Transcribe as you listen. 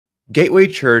Gateway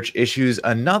Church issues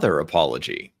another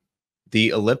apology.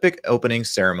 The Olympic opening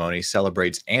ceremony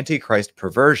celebrates Antichrist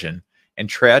perversion, and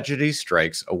tragedy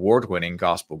strikes award-winning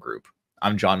gospel group.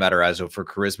 I'm John Matarazzo for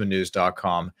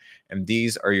charismanews.com, and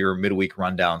these are your midweek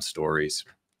rundown stories.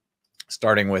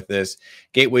 Starting with this,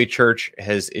 Gateway Church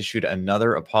has issued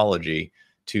another apology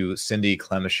to Cindy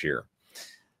Clemishire.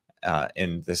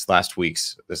 In this last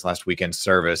weekend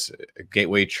service,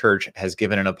 Gateway Church has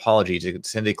given an apology to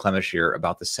Cindy Clemishire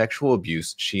about the sexual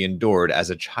abuse she endured as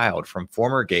a child from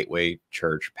former Gateway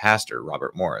Church pastor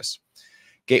Robert Morris.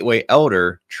 Gateway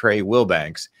elder Trey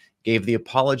Wilbanks gave the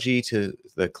apology to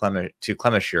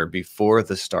Clemishire before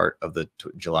the start of the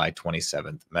July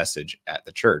 27th message at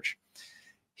the church.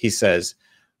 He says,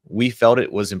 "We felt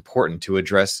it was important to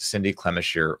address Cindy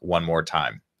Clemishire one more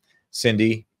time.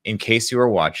 Cindy, in case you are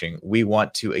watching, we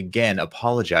want to again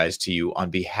apologize to you on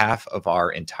behalf of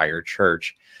our entire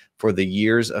church for the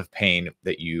years of pain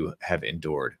that you have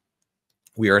endured.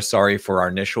 We are sorry for our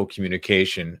initial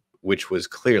communication, which was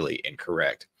clearly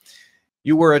incorrect.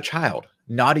 You were a child,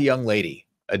 not a young lady."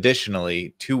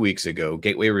 Additionally, 2 weeks ago,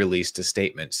 Gateway released a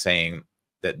statement saying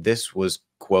that this was,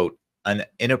 quote, "an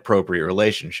inappropriate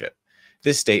relationship."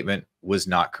 This statement was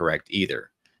not correct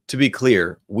either. To be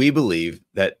clear, we believe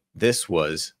that this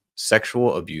was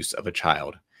sexual abuse of a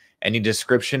child. Any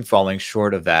description falling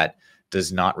short of that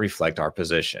does not reflect our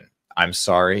position. I'm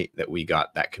sorry that we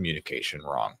got that communication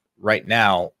wrong. Right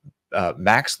now,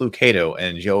 Max Lucado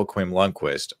and Joachim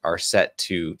Lundquist are set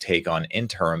to take on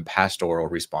interim pastoral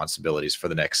responsibilities for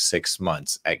the next 6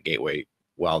 months at Gateway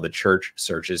while the church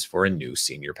searches for a new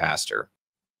senior pastor.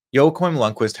 Joachim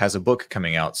Lundquist has a book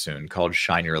coming out soon called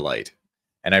Shine Your Light.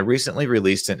 And I recently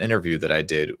released an interview that I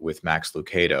did with Max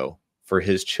Lucado for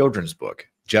his children's book,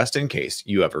 Just in Case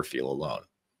You Ever Feel Alone.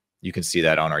 You can see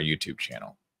that on our YouTube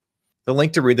channel. The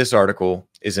link to read this article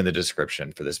is in the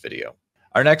description for this video.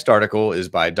 Our next article is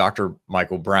by Dr.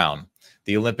 Michael Brown,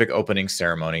 The Olympic Opening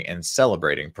Ceremony and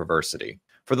Celebrating Perversity.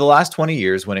 For the last 20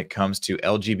 years, when it comes to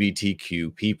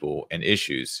LGBTQ people and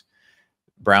issues,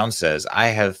 Brown says, "I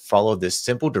have followed this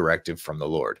simple directive from the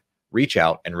Lord. Reach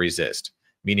out and resist."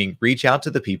 Meaning reach out to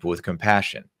the people with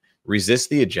compassion, resist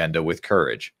the agenda with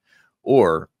courage.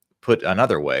 Or put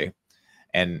another way,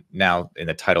 and now in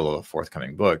the title of a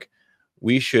forthcoming book,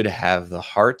 we should have the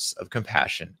hearts of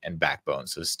compassion and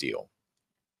backbones of steel.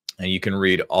 And you can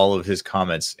read all of his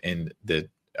comments in the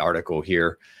article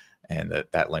here, and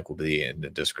that link will be in the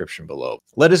description below.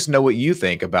 Let us know what you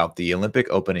think about the Olympic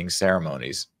opening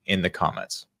ceremonies in the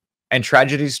comments. And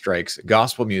tragedy strikes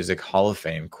Gospel Music Hall of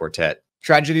Fame Quartet.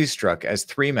 Tragedy struck as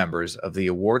 3 members of the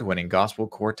award-winning gospel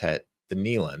quartet, the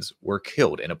Nealons, were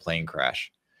killed in a plane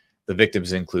crash. The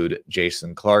victims include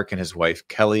Jason Clark and his wife,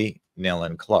 Kelly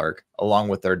Nealon Clark, along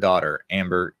with their daughter,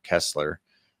 Amber Kessler,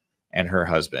 and her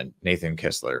husband, Nathan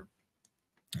Kessler.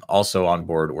 Also on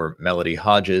board were Melody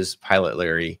Hodges, pilot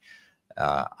Larry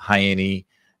Hyene,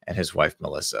 and his wife,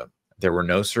 Melissa. There were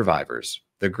no survivors.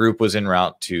 The group was en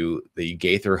route to the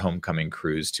Gaither Homecoming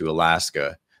cruise to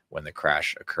Alaska when the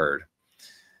crash occurred.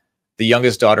 The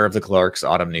youngest daughter of the Clarks,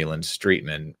 Autumn Nealon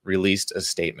Streetman, released a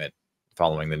statement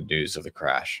following the news of the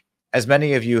crash. "As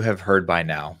many of you have heard by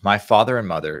now, my father and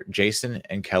mother, Jason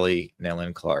and Kelly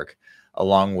Nealon Clark,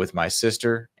 along with my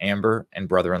sister, Amber, and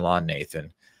brother-in-law,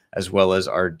 Nathan, as well as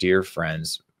our dear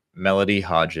friends, Melody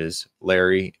Hodges,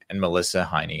 Larry, and Melissa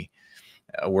Hyene,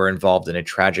 were involved in a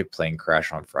tragic plane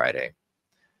crash on Friday."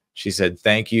 She said,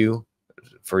 "Thank you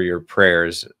for your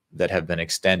prayers that have been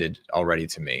extended already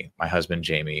to me, my husband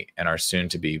Jamie, and our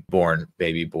soon-to-be-born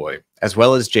baby boy, as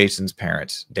well as Jason's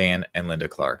parents, Dan and Linda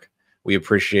Clark. We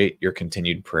appreciate your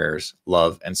continued prayers,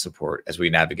 love, and support as we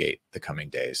navigate the coming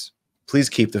days. Please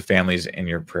keep the families in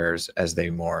your prayers as they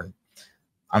mourn."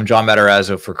 I'm John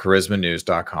Matarazzo for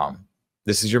charismanews.com.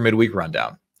 This is your midweek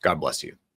rundown. God bless you.